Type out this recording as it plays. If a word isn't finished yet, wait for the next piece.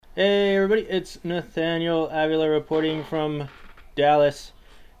Hey everybody, it's Nathaniel Avila reporting from Dallas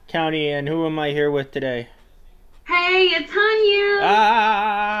County, and who am I here with today? Hey, it's Hanyu.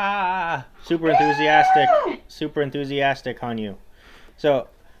 Ah, Woo! super enthusiastic on you. So,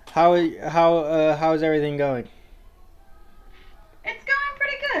 how's everything going? It's going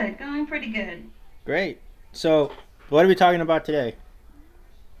pretty good. Going pretty good. Great. So, what are we talking about today?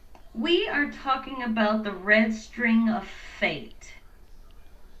 We are talking about the red string of fate.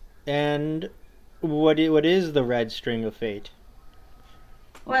 And what is the red string of fate?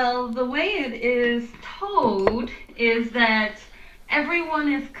 Well, the way it is told is that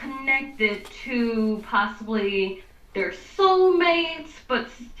everyone is connected to possibly their soulmates, but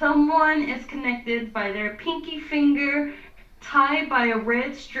someone is connected by their pinky finger tied by a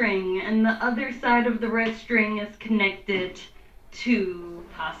red string, and the other side of the red string is connected to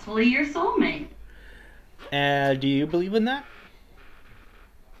possibly your soulmate. Do you believe in that?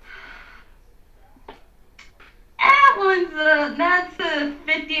 That's a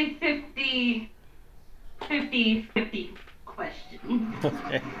 50-50 question.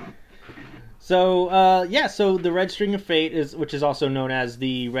 Okay. So, so the red string of fate which is also known as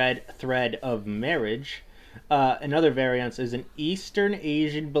the red thread of marriage. Another variant is an Eastern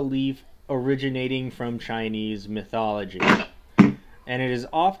Asian belief originating from Chinese mythology, and it is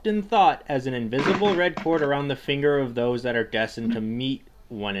often thought as an invisible red cord around the finger of those that are destined to meet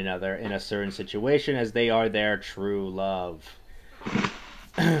one another in a certain situation, as they are their true love.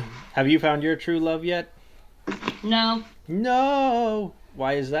 Have you found your true love yet? No. No.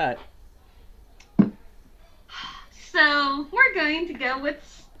 Why is that? So we're going to go with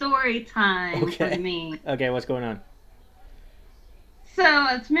story time for Okay. me. Okay, what's going on? So,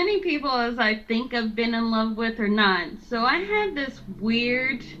 as many people as I think I've been in love with or not. So, I had this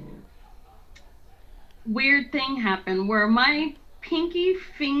weird thing happen where my pinky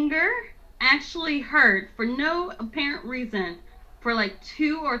finger actually hurt for no apparent reason for like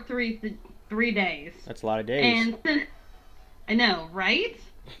 2 or 3 days. That's a lot of days. And then, I know, right?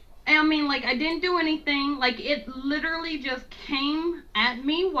 I mean, like, I didn't do anything. Like, it literally just came at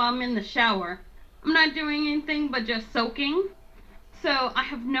me while I'm in the shower. I'm not doing anything but just soaking. So I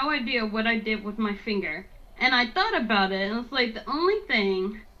have no idea what I did with my finger. And I thought about it, and it's like the only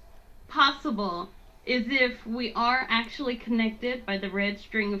thing possible is if we are actually connected by the red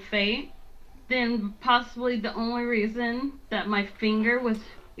string of fate, then possibly the only reason that my finger was,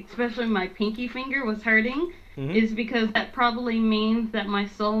 especially my pinky finger, was hurting Mm-hmm. is because that probably means that my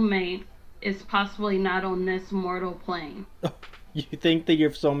soulmate is possibly not on this mortal plane. You think that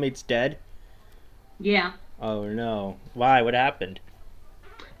your soulmate's dead? Yeah, Oh no. Why? What happened?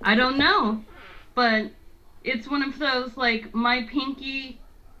 I don't know, but it's one of those like my pinky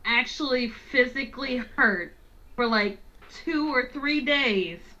actually physically hurt for like 2 or 3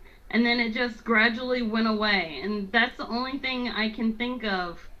 days, and then it just gradually went away. And that's the only thing I can think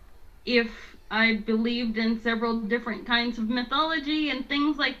of. If I believed in several different kinds of mythology and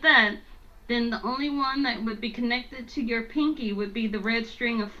things like that, then the only one that would be connected to your pinky would be the red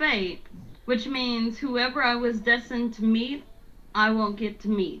string of fate, which means whoever I was destined to meet, I won't get to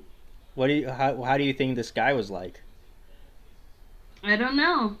meet. How do you think this guy was like? I don't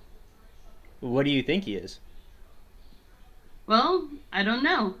know. What do you think he is? Well, I don't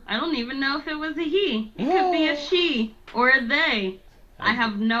know. I don't even know if it was a he. It could be a Oh. she or a they. I I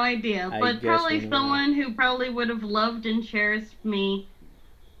have no idea. I But guess we'll probably never know. someone who probably would have loved and cherished me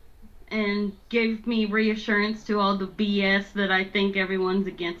and gave me reassurance to all the BS that I think everyone's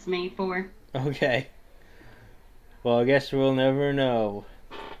against me for. Okay. Well, I guess we'll never know.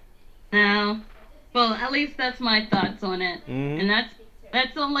 No. Well, at least that's my thoughts on it. Mm-hmm. And that's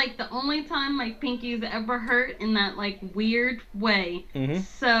like the only time my pinky's ever hurt in that like weird way. Mm-hmm.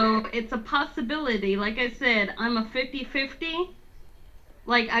 So it's a possibility. Like I said, I'm a 50-50.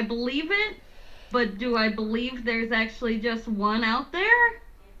 Like I believe it, but do I believe there's actually just one out there?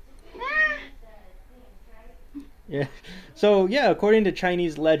 Eh. Yeah. So yeah, according to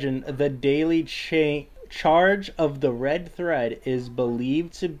Chinese legend, the daily charge of the red thread is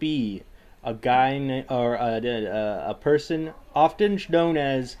believed to be a guy or a person often known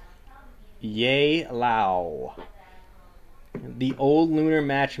as Ye Lao, the old lunar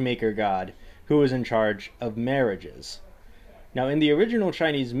matchmaker god who was in charge of marriages. Now, in the original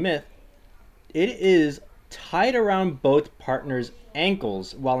Chinese myth, it is tied around both partners'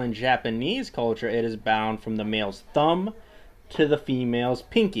 ankles, while in Japanese culture it is bound from the male's thumb to the female's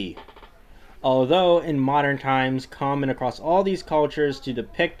pinky. Although in modern times common across all these cultures to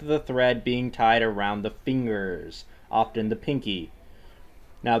depict the thread being tied around the fingers, often the pinky.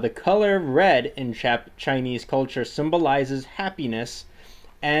 Now, the color red in Chinese culture symbolizes happiness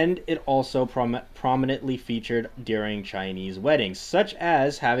and it also prominently featured during Chinese weddings, such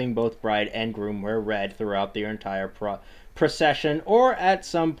as having both bride and groom wear red throughout their entire procession or at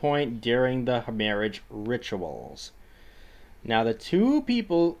some point during the marriage rituals. Now, the two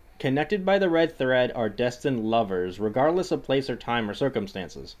people connected by the red thread are destined lovers, regardless of place or time or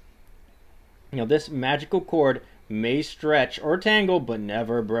circumstances. This magical cord may stretch or tangle, but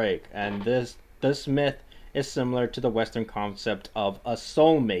never break, and this myth is similar to the Western concept of a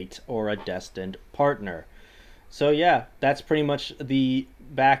soulmate or a destined partner. So yeah, that's pretty much the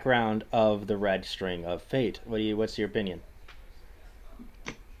background of the red string of fate. What's your opinion?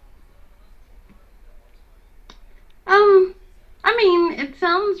 I mean, it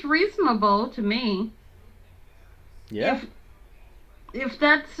sounds reasonable to me. Yeah. If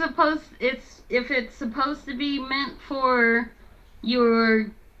that's if it's supposed to be meant for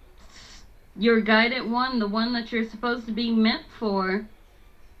your guided one, the one that you're supposed to be meant for,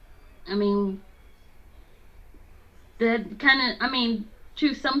 I mean, that kind of, I mean,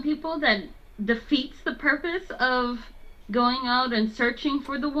 to some people that defeats the purpose of going out and searching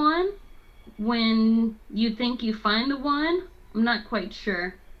for the one when you think you find the one. I'm not quite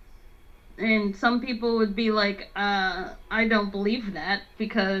sure. And some people would be like, I don't believe that,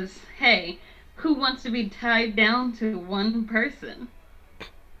 because, hey, who wants to be tied down to one person?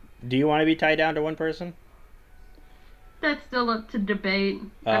 Do you want to be tied down to one person? That's still up to debate.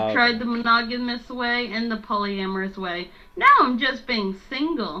 I've tried the monogamous way and the polyamorous way. Now I'm just being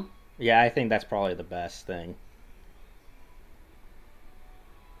single. Yeah, I think that's probably the best thing.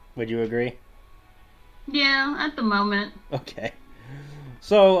 Would you agree? Yeah, at the moment. Okay.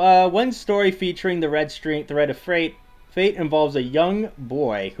 So, one story featuring the red thread of fate involves a young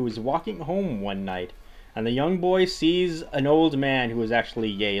boy who is walking home one night, and the young boy sees an old man who is actually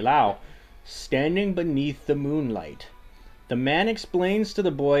Ye Lao standing beneath the moonlight. The man explains to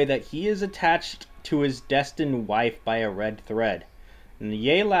the boy that he is attached to his destined wife by a red thread. And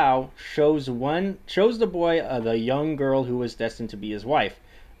Ye Lao shows the boy the young girl who was destined to be his wife.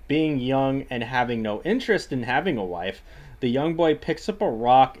 Being young and having no interest in having a wife, the young boy picks up a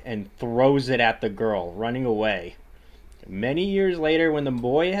rock and throws it at the girl, running away. Many years later, when the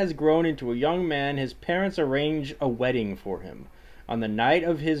boy has grown into a young man, his parents arrange a wedding for him. On the night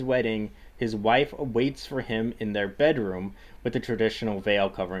of his wedding, his wife waits for him in their bedroom with the traditional veil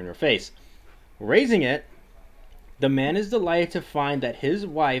covering her face. Raising it, the man is delighted to find that his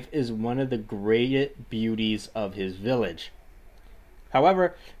wife is one of the great beauties of his village.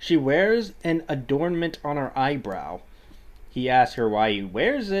 However, she wears an adornment on her eyebrow. He asks her why he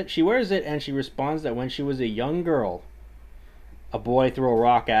wears it. She wears it, and she responds that when she was a young girl, a boy threw a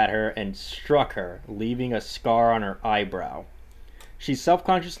rock at her and struck her, leaving a scar on her eyebrow. She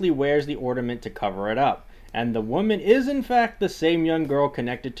self-consciously wears the ornament to cover it up, and the woman is in fact the same young girl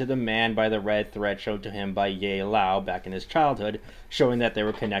connected to the man by the red thread shown to him by Ye Lao back in his childhood, showing that they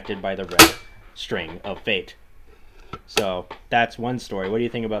were connected by the red string of fate. So, that's one story. What do you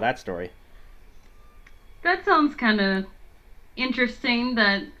think about that story? That sounds kind of interesting,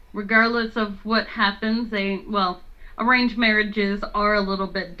 that regardless of what happens, arranged marriages are a little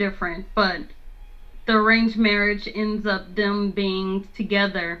bit different, but the arranged marriage ends up them being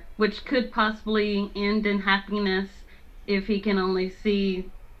together, which could possibly end in happiness if he can only see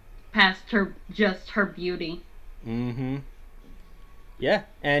past her beauty. Mm-hmm. Yeah,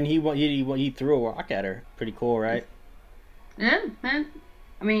 and he threw a rock at her. Pretty cool, right? Yeah,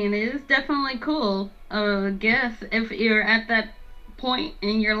 I mean, it is definitely cool. I guess if you're at that point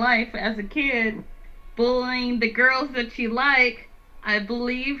in your life as a kid, bullying the girls that you like, I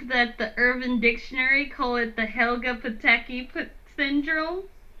believe that the Urban Dictionary call it the Helga Pataki syndrome.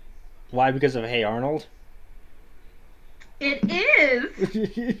 Why? Because of Hey Arnold? It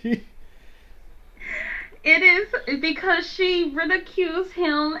is. It is because she ridicules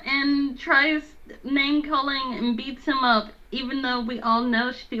him and tries name calling and beats him up, even though we all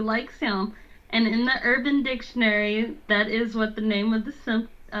know she likes him. And in the Urban Dictionary, that is what the name of the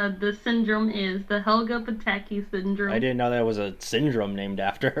syndrome is, the Helga Pataki syndrome. I didn't know that was a syndrome named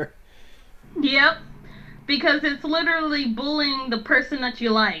after her. Yep, because it's literally bullying the person that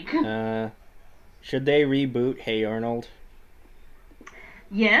you like. Should they reboot Hey Arnold?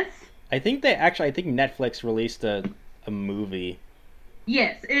 Yes. I think Netflix released a movie.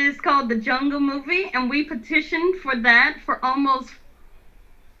 Yes, it is called The Jungle Movie, and we petitioned for that for almost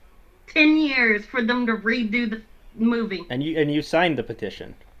 10 years for them to redo the movie. And you signed the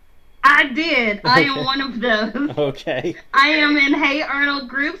petition. I did. I am one of those. Okay. I am in Hey Arnold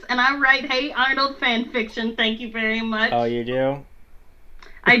groups, and I write Hey Arnold fan fiction. Thank you very much. Oh, you do?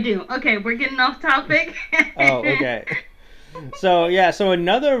 I do. Okay, we're getting off topic. Oh, okay. So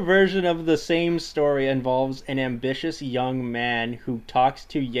another version of the same story involves an ambitious young man who talks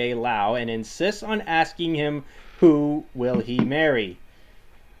to Ye Lao and insists on asking him who will he marry.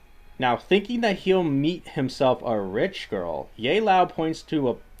 Now, thinking that he'll meet himself a rich girl, Ye Lao points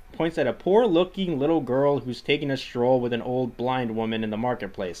at a poor-looking little girl who's taking a stroll with an old blind woman in the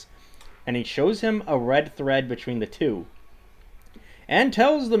marketplace, and he shows him a red thread between the two, and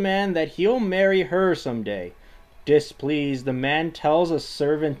tells the man that he'll marry her someday. Displeased, the man tells a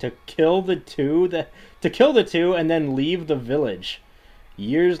servant to kill the two and then leave the village.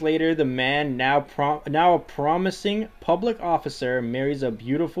 Years later, the man, now a promising public officer, marries a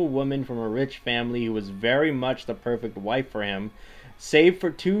beautiful woman from a rich family who is very much the perfect wife for him, save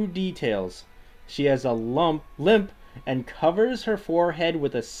for two details. She has a limp and covers her forehead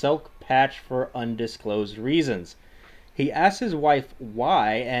with a silk patch for undisclosed reasons. He asks his wife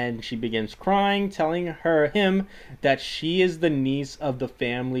why, and she begins crying, telling him that she is the niece of the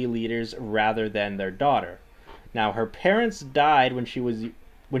family leaders rather than their daughter. Now, her parents died when she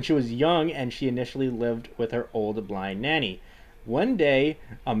was young, and she initially lived with her old blind nanny. One day,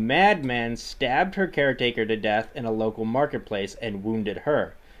 a madman stabbed her caretaker to death in a local marketplace and wounded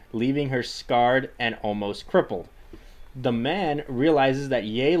her, leaving her scarred and almost crippled. The man realizes that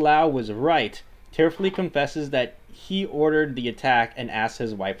Ye Lao was right, tearfully confesses that he ordered the attack, and asks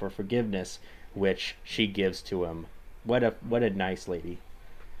his wife for forgiveness, which she gives to him. What a nice lady.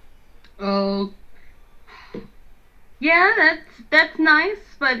 Oh, yeah, that's nice,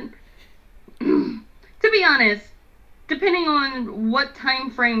 but to be honest, depending on what time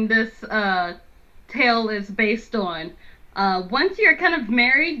frame this tale is based on, once you're kind of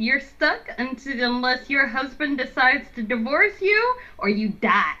married, you're stuck unless your husband decides to divorce you or you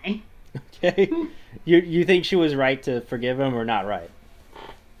die. Okay. You think she was right to forgive him or not right?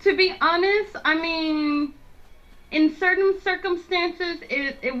 To be honest, I mean, in certain circumstances,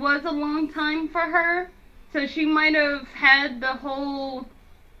 it was a long time for her. So she might have had the whole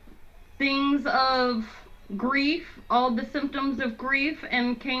things of grief, all the symptoms of grief,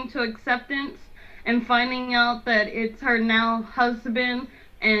 and came to acceptance and finding out that it's her now husband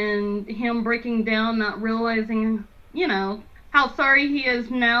and him breaking down, not realizing, how sorry he is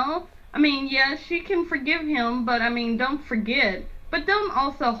now. I mean, yeah, she can forgive him, but I mean, don't forget. But don't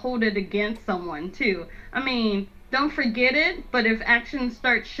also hold it against someone, too. I mean, don't forget it, but if actions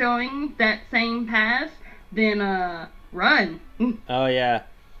start showing that same past, then run. Oh, yeah.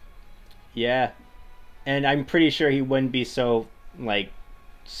 Yeah. And I'm pretty sure he wouldn't be so,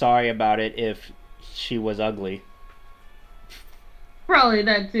 sorry about it if she was ugly. Probably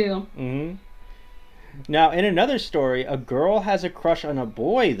that, too. Mm-hmm. Now, in another story, a girl has a crush on a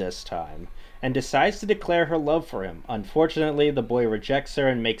boy this time, and decides to declare her love for him. Unfortunately, the boy rejects her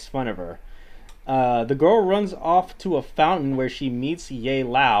and makes fun of her. The girl runs off to a fountain where she meets Ye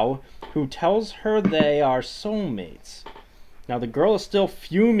Lao, who tells her they are soulmates. Now, the girl is still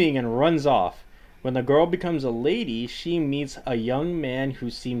fuming and runs off. When the girl becomes a lady, she meets a young man who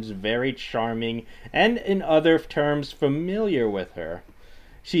seems very charming and, in other terms, familiar with her.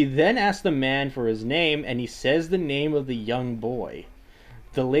 She then asks the man for his name, and he says the name of the young boy.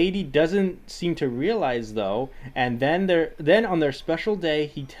 The lady doesn't seem to realize, though, and then on their special day,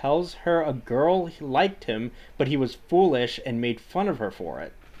 he tells her a girl liked him, but he was foolish and made fun of her for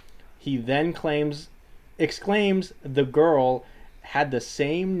it. He then exclaims the girl had the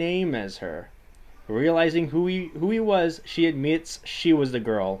same name as her. Realizing who he was, she admits she was the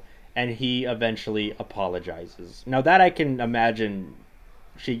girl, and he eventually apologizes. Now that I can imagine,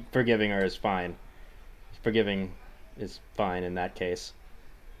 forgiving her is fine. Forgiving is fine in that case.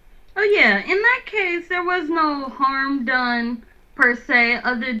 Oh yeah, in that case, there was no harm done per se,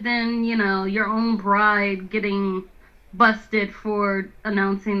 other than, your own bride getting busted for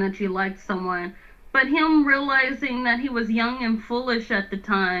announcing that you liked someone. But him realizing that he was young and foolish at the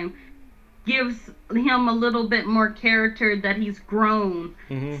time gives him a little bit more character that he's grown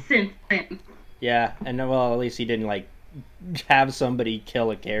since then. Yeah, and well, at least he didn't have somebody kill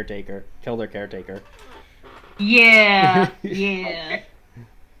their caretaker. Yeah, yeah.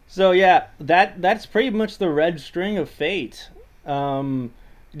 So yeah, that's pretty much the red string of fate. Do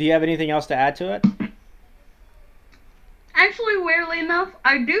you have anything else to add to it? Actually, weirdly enough,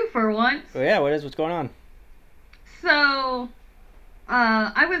 I do for once. Oh, yeah, what's going on? So,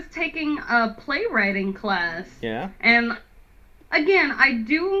 I was taking a playwriting class. Yeah. And again, I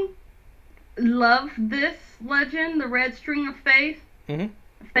do love this legend, the red string of fate.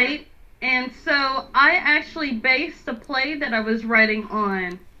 And so I actually based a play that I was writing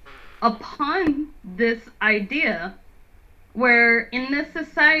upon this idea, where in this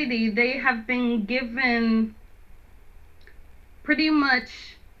society they have been given pretty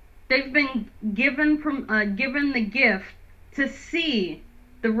much they've been given the gift to see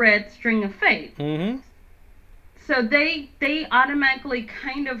the red string of fate. Mm-hmm. So they automatically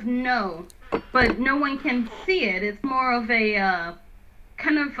kind of know, but no one can see it. It's more of a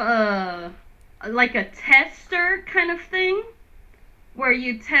kind of like a tester kind of thing, where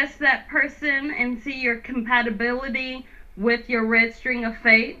you test that person and see your compatibility with your red string of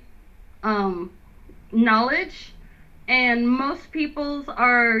fate knowledge. And most people's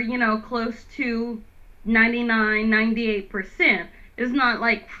are, close to 99, 98%. It's not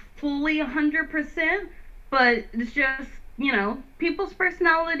like fully 100%, but it's just, people's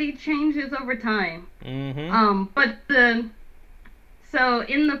personality changes over time. Mm-hmm. So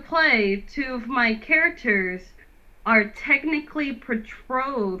in the play, two of my characters are technically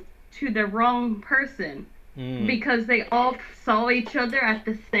betrothed to the wrong person because they all saw each other at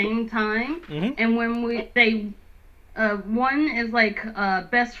the same time. Mm-hmm. And when one is like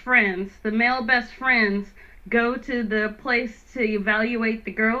best friends, the male best friends go to the place to evaluate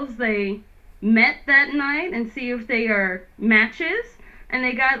the girls they met that night and see if they are matches, and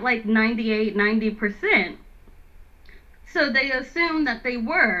they got like 98, 90%. So they assumed that they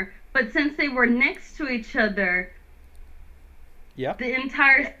were, but since they were next to each other, Yep. the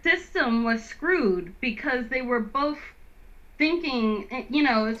entire system was screwed because they were both thinking,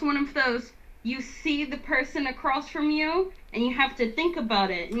 it's one of those, you see the person across from you and you have to think about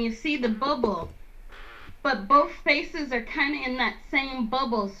it and you see the bubble, but both faces are kind of in that same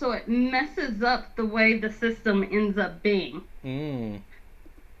bubble, so it messes up the way the system ends up being.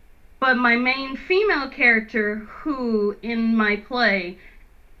 But my main female character, who in my play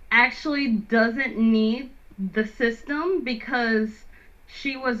actually doesn't need the system because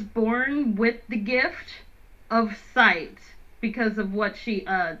she was born with the gift of sight because of what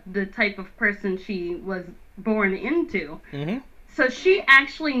the type of person she was born into. Mm-hmm. So she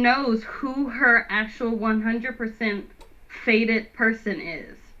actually knows who her actual 100% fated person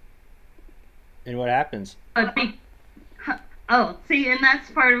is. And what happens? See, and that's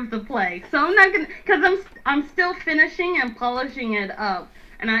part of the play. So I'm not gonna, because I'm still finishing and polishing it up,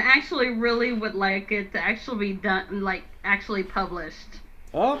 and I actually really would like it to actually be done, like actually published.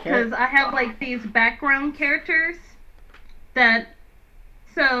 Okay. Because I have like these background characters that,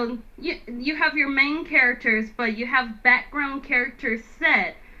 so you have your main characters, but you have background characters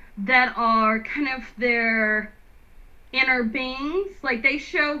set that are kind of their inner beings. Like they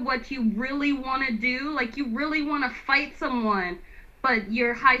show what you really want to do. Like you really want to fight someone, but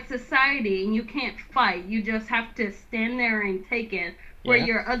you're high society and you can't fight. You just have to stand there and take it. Where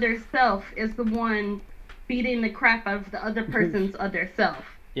your other self is the one beating the crap out of the other person's other self.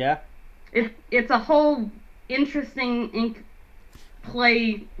 Yeah. It's a whole interesting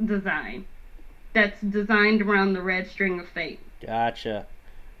play design that's designed around the red string of fate. Gotcha.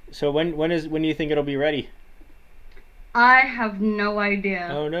 So when do you think it'll be ready? I have no idea.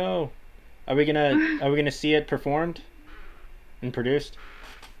 Oh no. Are we gonna see it performed and produced?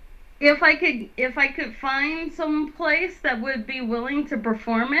 If I could find some place that would be willing to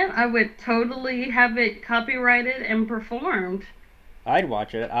perform it, I would totally have it copyrighted and performed. I'd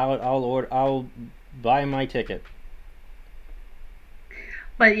watch it. I'll buy my ticket.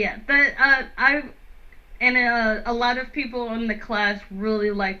 But yeah, a lot of people in the class really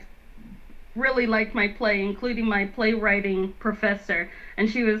liked my play, including my playwriting professor, and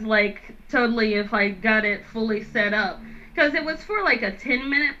she was like, totally, if I got it fully set up, because it was for like a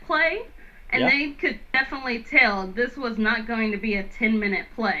 10-minute play, and they could definitely tell this was not going to be a 10-minute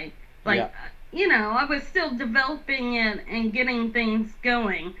play. Like, I was still developing it and getting things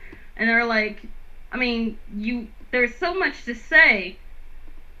going, and they're like, I mean, there's so much to say,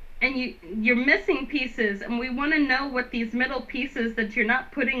 and you're missing pieces, and we want to know what these middle pieces that you're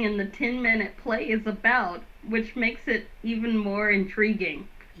not putting in the 10-minute play is about, which makes it even more intriguing.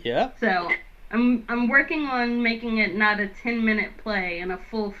 Yeah. So I'm working on making it not a 10-minute play and a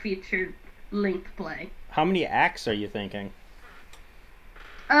full featured length play. How many acts are you thinking?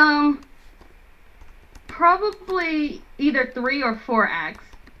 Probably either 3 or 4 acts.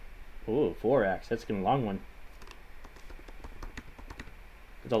 Ooh, 4 acts. That's gonna be a long one.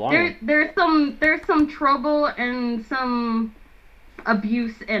 It's a long one. There's some trouble and some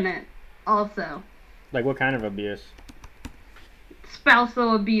abuse in it also. Like what kind of abuse?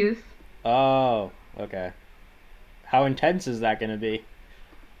 Spousal abuse. Oh, okay. How intense is that gonna be?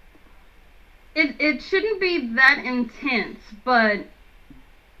 It shouldn't be that intense, but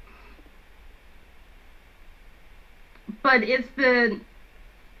I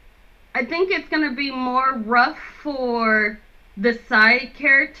think it's gonna be more rough for the side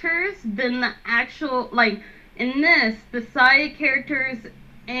characters than the actual, like, in this, the side characters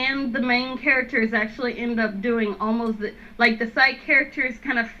and the main characters actually end up doing almost like the side characters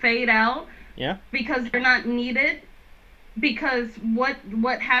kind of fade out. Yeah. Because they're not needed. Because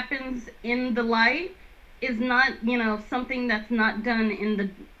what happens in the light is not, something that's not done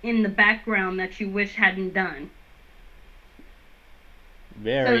in the background that you wish hadn't done.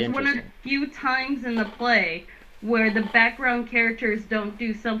 Very so it's interesting. one of the few times in the play where the background characters don't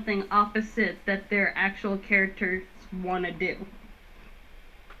do something opposite that their actual characters want to do.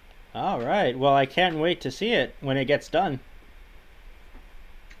 All right. Well, I can't wait to see it when it gets done.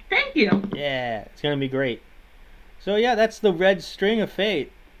 Thank you. Yeah, it's gonna be great. So yeah, that's the Red String of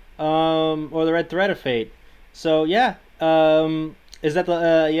Fate, or the Red Thread of Fate. So yeah, is that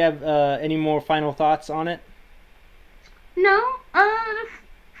the you have any more final thoughts on it? No,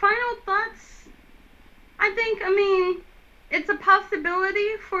 final thoughts. I mean, it's a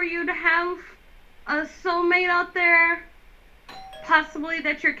possibility for you to have a soulmate out there, possibly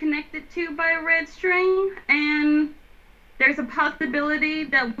that you're connected to by a red string, and there's a possibility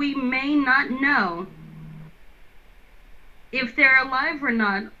that we may not know if they're alive or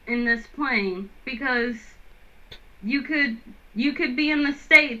not in this plane, because you could be in the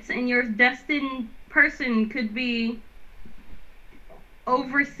States and your destined person could be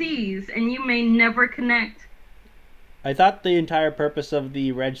overseas and you may never connect. I thought the entire purpose of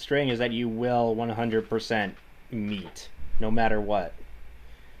the Red String is that you will 100% meet, no matter what.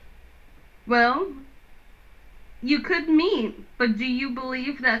 Well, you could meet, but do you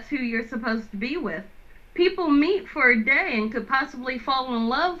believe that's who you're supposed to be with? People meet for a day and could possibly fall in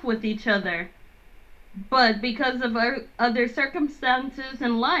love with each other. But because of other circumstances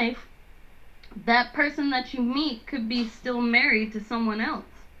in life, that person that you meet could be still married to someone else.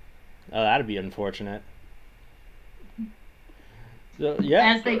 Oh, that'd be unfortunate. So,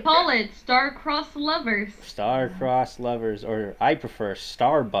 yeah. As they call it, star-crossed lovers. Star-crossed lovers, or I prefer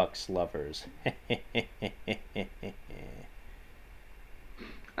Starbucks lovers.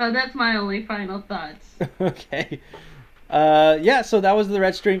 Oh, that's my only final thoughts. Okay. Yeah, so that was the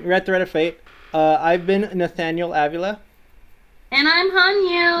Red Thread of Fate. I've been Nathaniel Avila. And I'm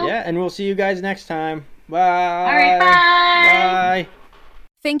Hanyu. Yeah, and we'll see you guys next time. Bye. All right, bye. Bye.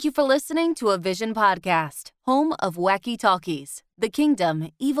 Thank you for listening to a Vision podcast, home of wacky talkies, The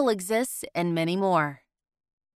Kingdom, Evil Exists, and many more.